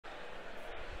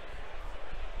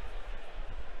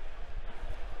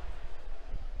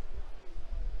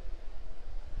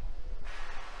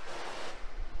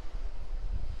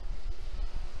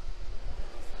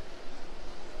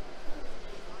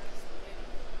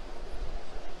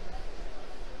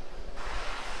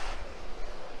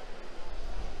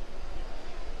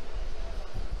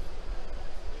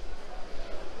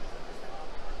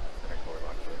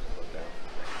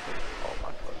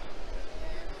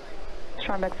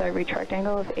Confirm XI retract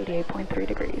angle of 88.3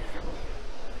 degrees.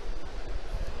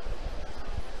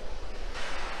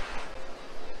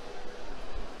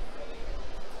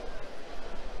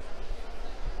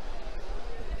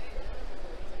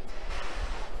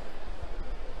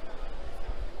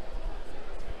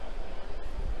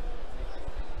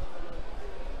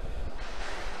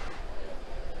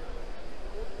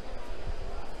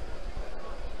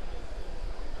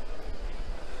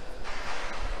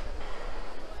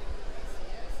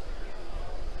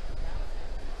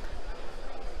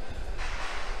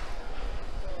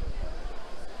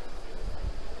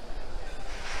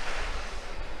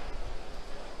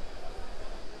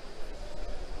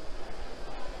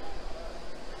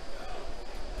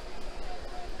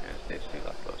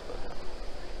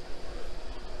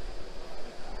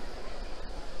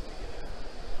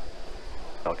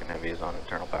 Falcon Heavy is on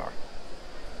internal power.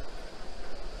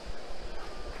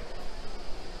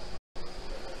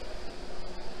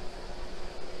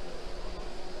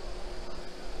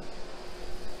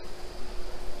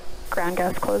 Ground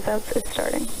gas closeouts is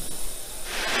starting.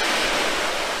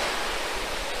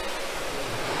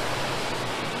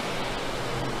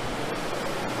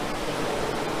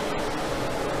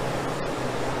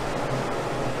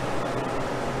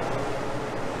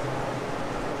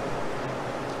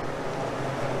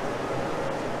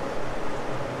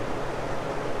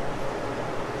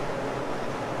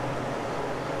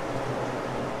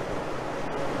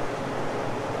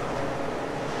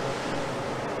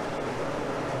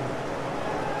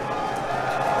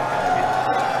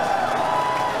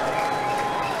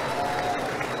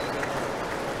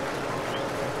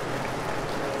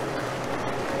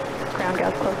 Ground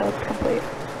gas closeouts complete.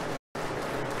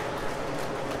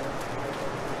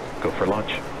 Go for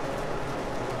launch.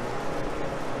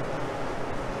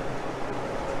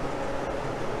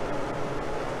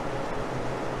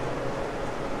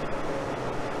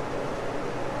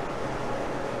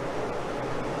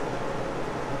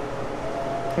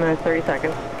 Minutes, 30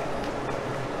 seconds.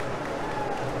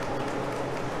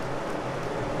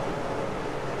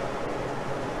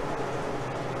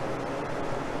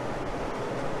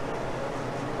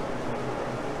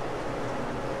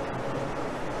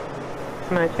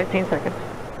 Minutes, 15 seconds.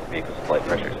 Vehicle's flight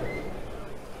pressures.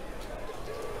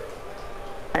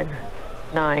 10,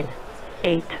 9,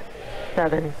 8,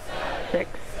 7, 6,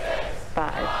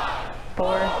 5,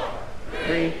 4,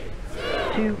 3,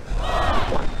 2,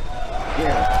 1. 0.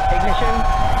 Ignition,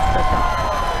 lift off.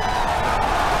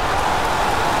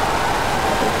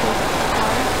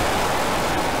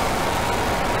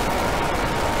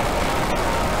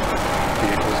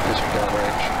 Vehicle's pitching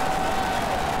downrange.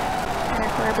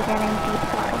 We're beginning deep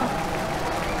throttle.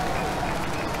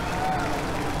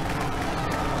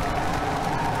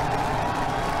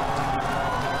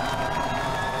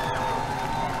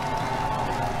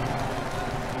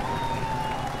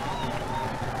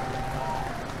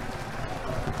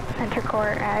 Center core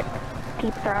at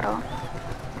deep throttle.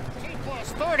 T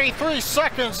plus 33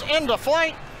 seconds into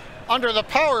flight. Under the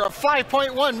power of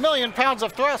 5.1 million pounds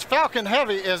of thrust, Falcon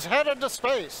Heavy is headed to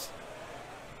space.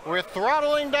 We're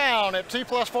throttling down at T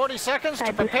plus 40 seconds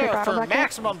to prepare for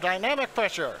maximum dynamic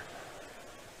pressure.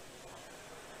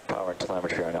 Power and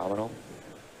telemetry are nominal.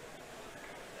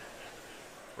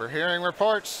 We're hearing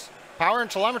reports. Power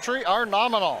and telemetry are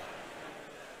nominal.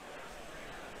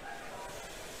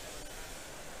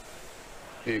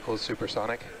 Vehicle is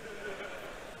supersonic.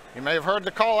 You may have heard the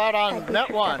call out on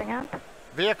Net 1.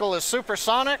 Vehicle is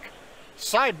supersonic.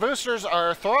 Side boosters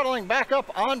are throttling back up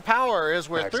on power as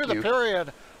we're through the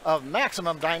period of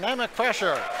maximum dynamic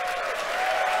pressure.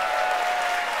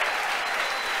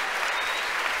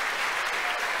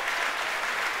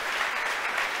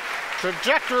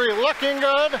 Trajectory looking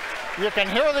good. You can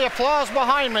hear the applause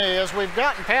behind me as we've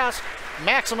gotten past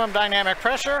maximum dynamic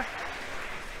pressure.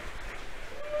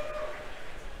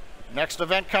 Next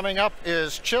event coming up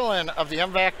is chill-in of the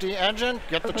MVAC-D engine.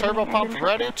 Get the turbo pump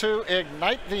ready to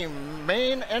ignite the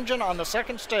main engine on the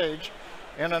second stage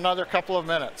in another couple of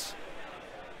minutes.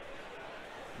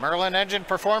 Merlin engine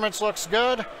performance looks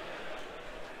good.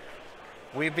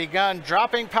 We've begun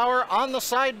dropping power on the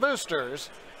side boosters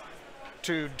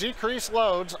to decrease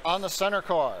loads on the center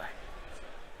core.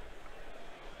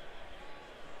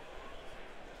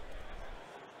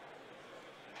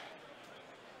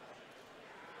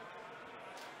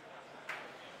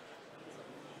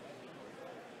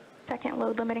 Second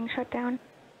load limiting shutdown.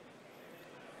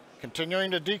 Continuing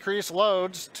to decrease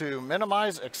loads to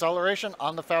minimize acceleration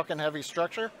on the Falcon Heavy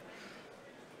structure.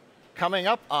 Coming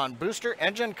up on booster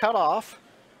engine cutoff,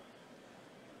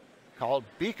 called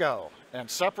BECO, and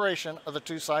separation of the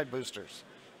two side boosters.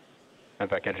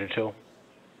 MVAC engine chill.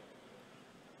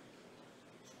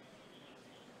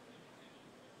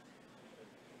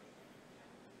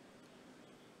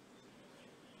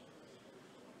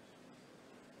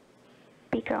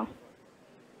 MECO.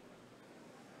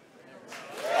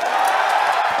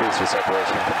 Booster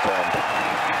separation confirmed.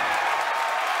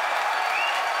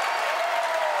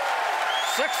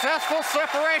 Successful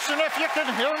separation, if you can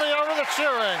hear me over the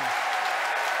cheering.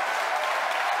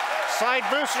 Side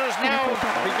boosters now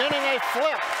beginning a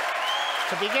flip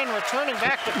to begin returning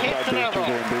back to Cape Canaveral.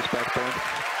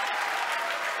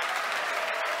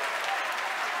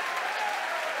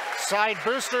 Side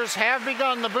boosters have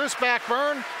begun the boost back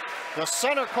burn. The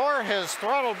center core has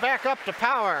throttled back up to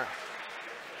power.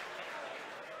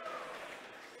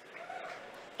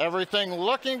 Everything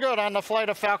looking good on the flight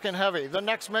of Falcon Heavy. The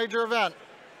next major event,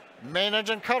 main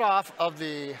engine cutoff of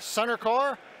the center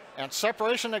core and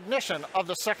separation ignition of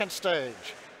the second stage.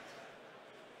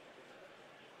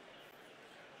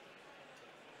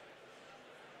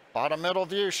 Bottom middle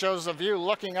view shows the view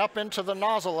looking up into the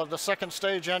nozzle of the second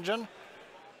stage engine.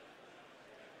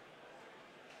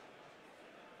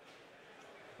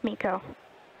 MECO.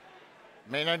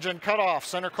 Main engine cutoff,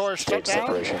 center core shut down.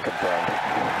 Separation confirmed.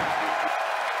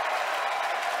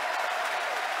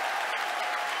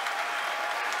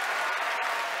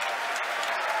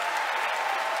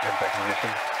 Ignition.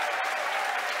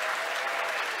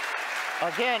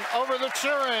 Again, over the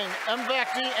cheering,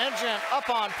 MVAC-D engine up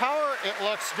on power. It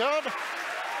looks good.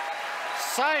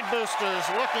 Side boosters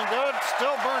looking good,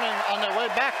 still burning on their way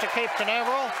back to Cape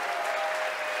Canaveral.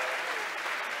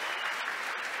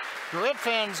 Grid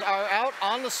fins are out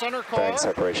on the center core. Fairing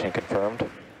separation confirmed.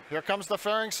 Here comes the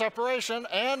fairing separation,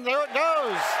 and there it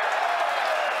goes.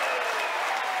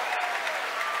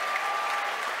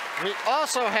 We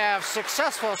also have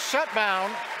successful shutdown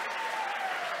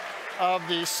of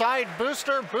the side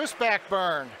booster boost back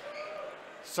burn.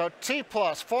 So T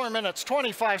plus 4 minutes,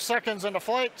 25 seconds into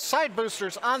flight. Side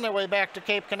boosters on their way back to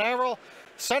Cape Canaveral.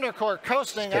 Center core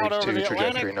coasting out over the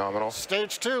Atlantic. Nominal.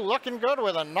 Stage 2 looking good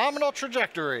with a nominal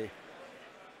trajectory.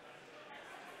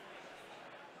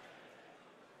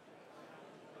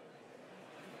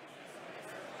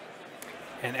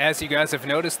 And as you guys have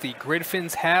noticed, the grid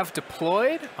fins have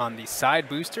deployed on the side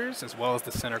boosters as well as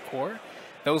the center core.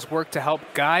 Those work to help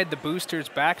guide the boosters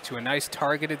back to a nice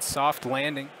targeted soft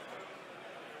landing.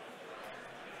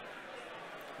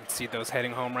 Let's see those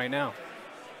heading home right now.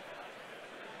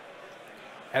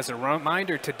 As a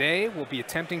reminder, today we'll be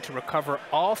attempting to recover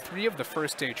all 3 of the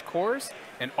first stage cores,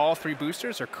 and all 3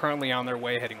 boosters are currently on their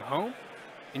way heading home.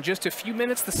 In just a few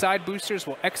minutes, the side boosters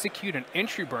will execute an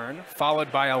entry burn,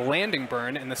 followed by a landing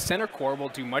burn, and the center core will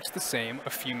do much the same a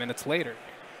few minutes later.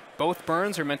 Both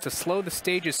burns are meant to slow the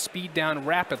stage's speed down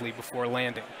rapidly before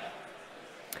landing.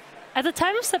 At the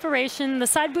time of separation, the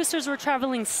side boosters were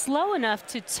traveling slow enough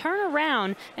to turn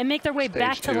around and make their way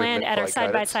back to land at our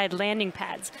side-by-side landing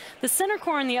pads. The center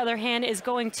core, on the other hand, is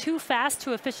going too fast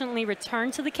to efficiently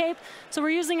return to the Cape, so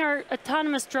we're using our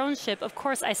autonomous drone ship, Of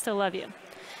Course I Still Love You.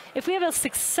 If we have a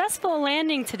successful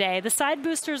landing today, the side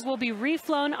boosters will be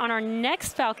reflown on our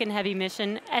next Falcon Heavy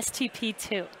mission,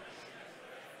 STP-2.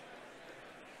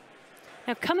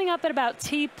 Now, coming up at about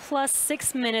T plus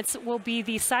 6 minutes will be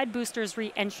the side boosters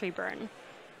re-entry burn.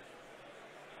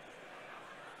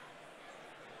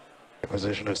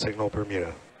 Acquisition of signal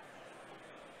Bermuda.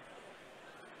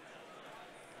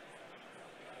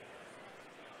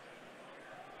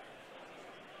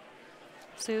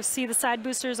 So you'll see the side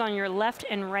boosters on your left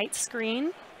and right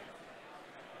screen.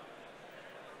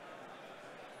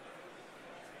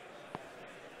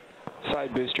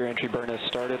 Side booster entry burn has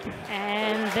started.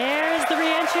 And there's the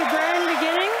re-entry burn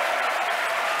beginning.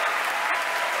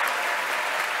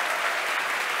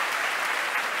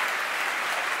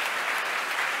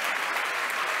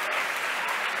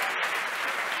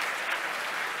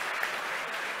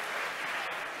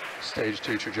 Stage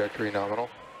 2 trajectory nominal.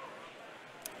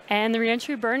 And the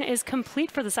re-entry burn is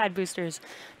complete for the side boosters.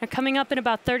 Now, coming up in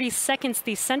about 30 seconds,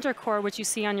 the center core, which you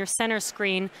see on your center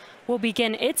screen, will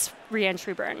begin its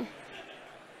re-entry burn.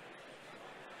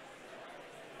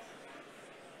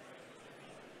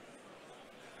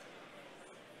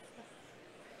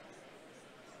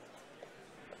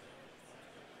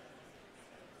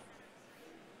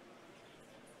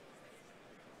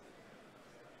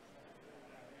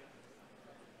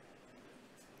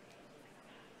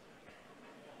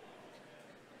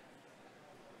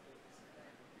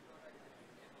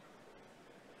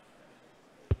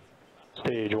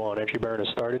 Stage 1 entry burn has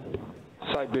started.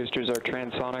 Side boosters are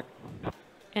transonic.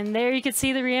 And there you can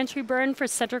see the re-entry burn for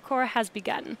center core has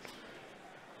begun.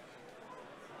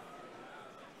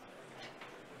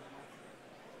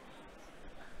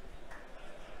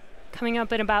 Coming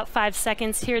up in about 5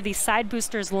 seconds here, the side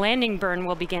boosters landing burn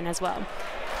will begin as well.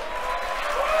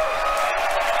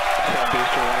 Side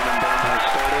booster landing burn has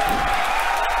started.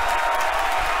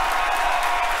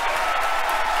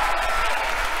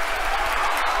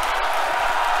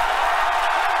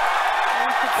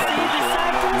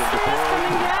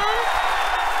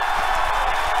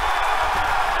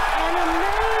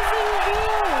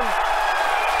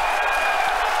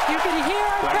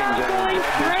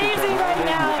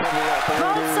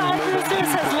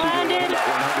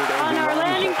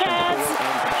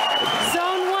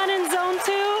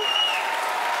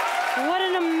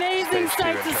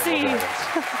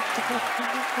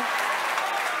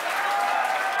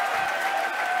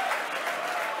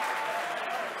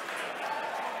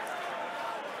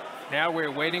 Now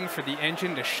we're waiting for the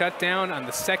engine to shut down on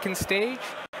the second stage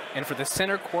and for the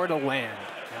center core to land.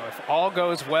 Now, if all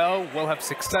goes well, we'll have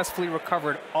successfully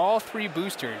recovered all 3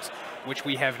 boosters, which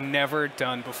we have never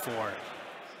done before.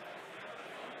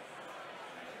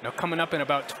 Now, coming up in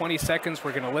about 20 seconds,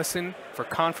 we're going to listen for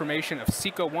confirmation of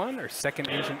SECO 1, or second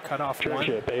engine cutoff 1.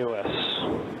 Ship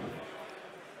AOS.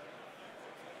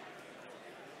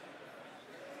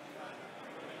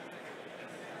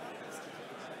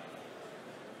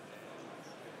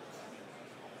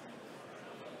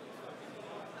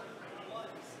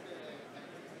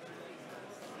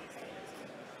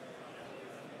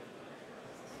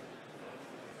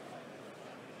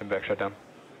 Back shutdown.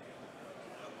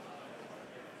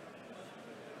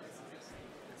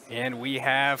 And we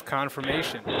have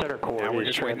confirmation. Center core now we're is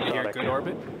just waiting to hear transonic. good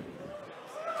orbit.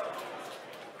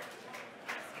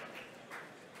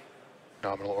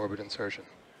 Nominal orbit insertion.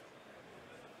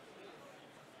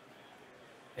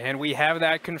 And we have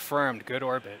that confirmed. Good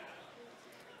orbit.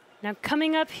 Now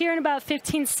coming up here in about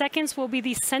 15 seconds will be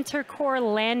the center core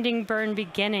landing burn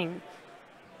beginning.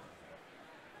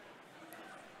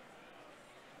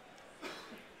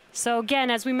 So again,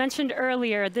 as we mentioned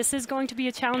earlier, this is going to be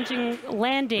a challenging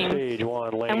landing. Stage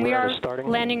 1, landing and we are starting.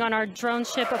 landing on our drone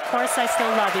ship, Of Course I Still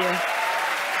Love You.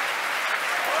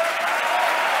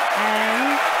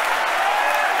 And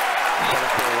Center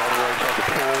core landing legs are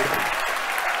deployed.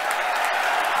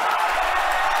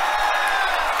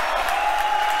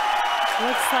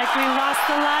 looks like we lost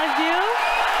the live view.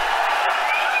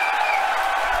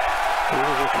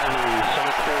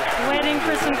 Waiting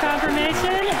for some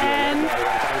confirmation, and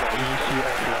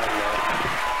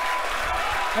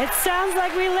it sounds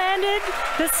like we landed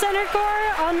the center core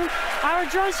on our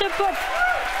drone ship.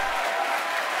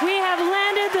 We have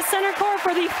landed the center core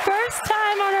for the first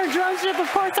time on our drone ship,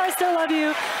 Of Course I Still Love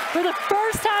You. For the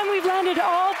first time, we've landed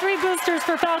all 3 boosters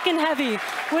for Falcon Heavy.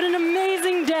 What an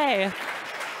amazing day.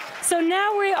 So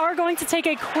now we are going to take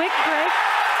a quick break.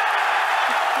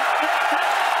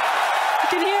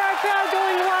 You can hear our crowd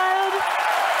going wild.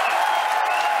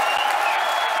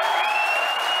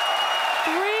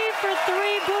 3 for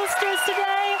 3 boosters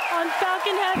today on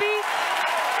Falcon Heavy.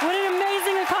 What an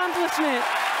amazing accomplishment.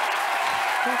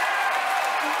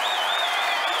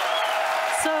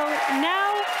 So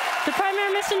now the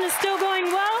primary mission is still going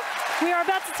well. We are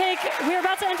about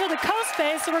to enter the coast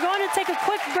phase, so we're going to take a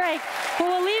quick break. But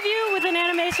we'll leave you with an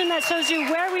animation that shows you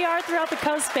where we are throughout the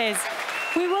coast phase.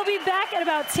 We will be back at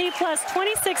about T plus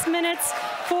 26 minutes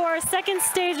for second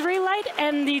stage relight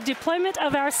and the deployment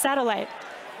of our satellite.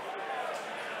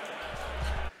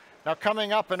 Now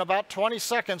coming up in about 20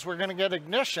 seconds, we're going to get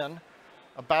ignition,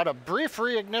 about a brief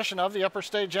reignition of the upper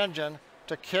stage engine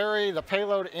to carry the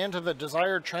payload into the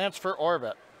desired transfer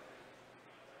orbit.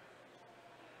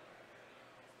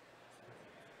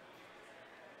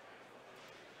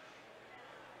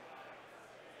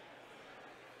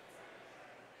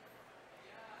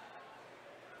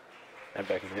 And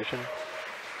back ignition.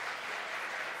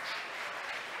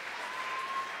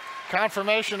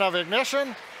 Confirmation of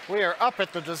ignition. We are up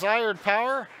at the desired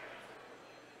power.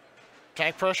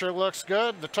 Tank pressure looks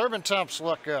good. The turbine temps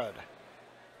look good.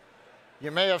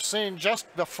 You may have seen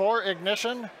just before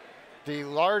ignition the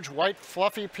large white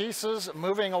fluffy pieces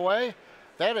moving away.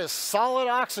 That is solid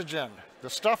oxygen. The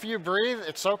stuff you breathe,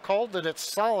 it's so cold that it's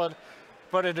solid,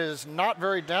 but it is not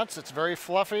very dense. It's very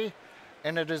fluffy,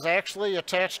 and it is actually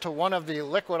attached to one of the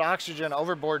liquid oxygen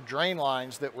overboard drain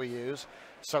lines that we use.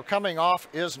 So coming off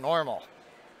is normal.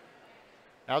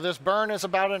 Now this burn is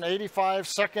about an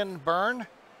 85-second burn.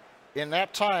 In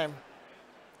that time,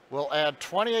 we'll add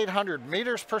 2,800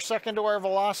 meters per second to our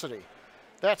velocity.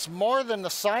 That's more than the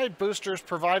side boosters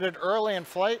provided early in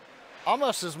flight,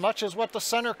 almost as much as what the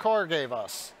center core gave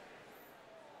us.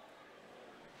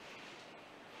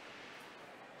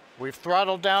 We've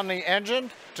throttled down the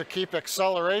engine to keep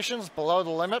accelerations below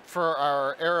the limit for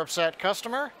our Arabsat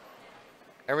customer.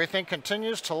 Everything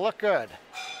continues to look good.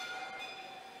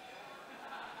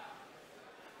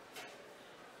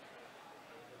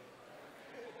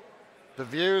 The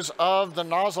views of the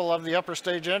nozzle of the upper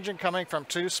stage engine coming from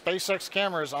 2 SpaceX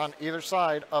cameras on either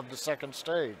side of the second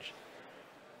stage.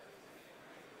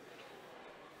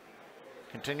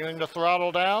 Continuing to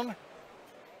throttle down,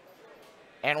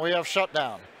 and we have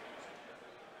shutdown.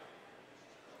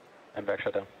 And back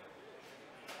shutdown.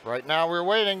 Right now we're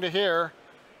waiting to hear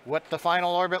what the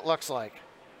final orbit looks like.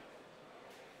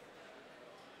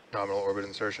 Nominal orbit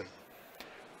insertion.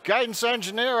 Guidance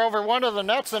engineer over one of the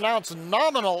nets announced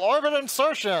nominal orbit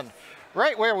insertion.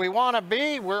 right where we want to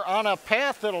be. We're on a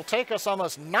path that'll take us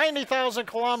almost 90,000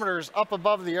 kilometers up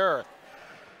above the Earth.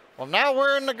 Well, now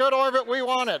we're in the good orbit we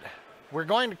wanted. We're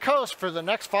going to coast for the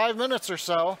next 5 minutes or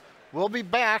so. We'll be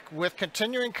back with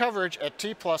continuing coverage at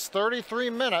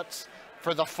T+33 minutes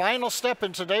for the final step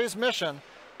in today's mission,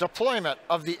 deployment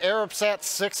of the Arabsat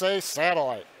 6A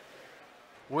satellite.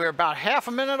 We're about half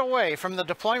a minute away from the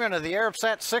deployment of the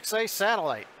Arabsat 6A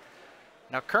satellite.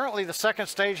 Now, currently the second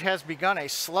stage has begun a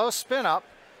slow spin up.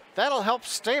 That'll help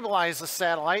stabilize the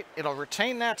satellite. It'll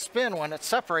retain that spin when it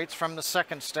separates from the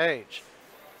second stage.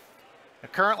 Now,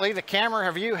 currently the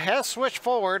camera view has switched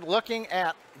forward looking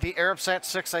at the Arabsat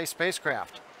 6A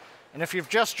spacecraft. And if you've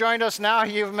just joined us now,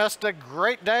 you've missed a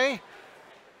great day.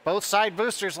 Both side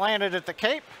boosters landed at the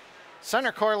Cape.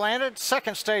 Center core landed,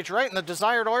 second stage right in the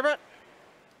desired orbit.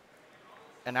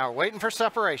 And now we're waiting for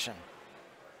separation.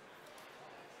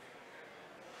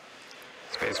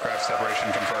 Spacecraft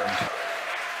separation confirmed.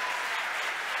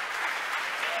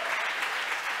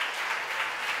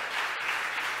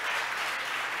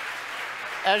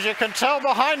 As you can tell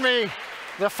behind me,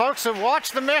 the folks who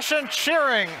watched the mission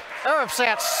cheering.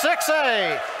 Arabsat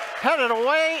 6A headed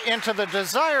away into the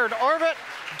desired orbit,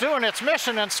 doing its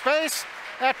mission in space.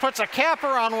 That puts a capper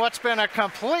on what's been a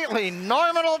completely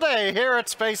nominal day here at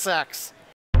SpaceX.